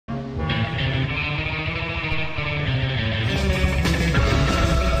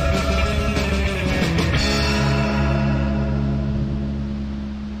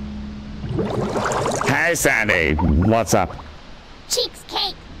Hey, Sandy. What's up? Cheeks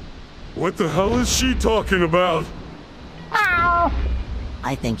cake. What the hell is she talking about? Ow.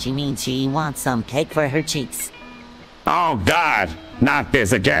 I think she means she wants some cake for her cheeks. Oh, God. Not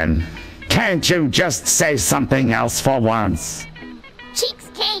this again. Can't you just say something else for once? Cheeks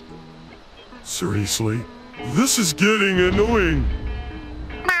cake. Seriously? This is getting annoying.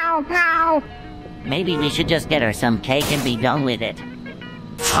 Meow, meow. Maybe we should just get her some cake and be done with it.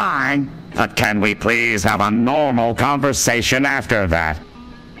 Fine. But can we please have a normal conversation after that?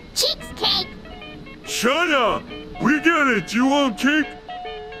 Cheeks cake. Shut up! We get it! You want cake?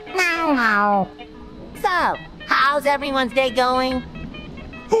 Meow, meow. So, how's everyone's day going?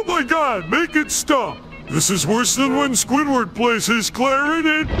 Oh my god, make it stop! This is worse than when Squidward plays his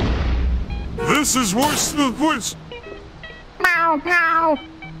clarinet! This is worse than worse! Meow, meow.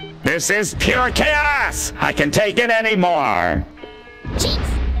 This is pure chaos! I can take it anymore! Cheeks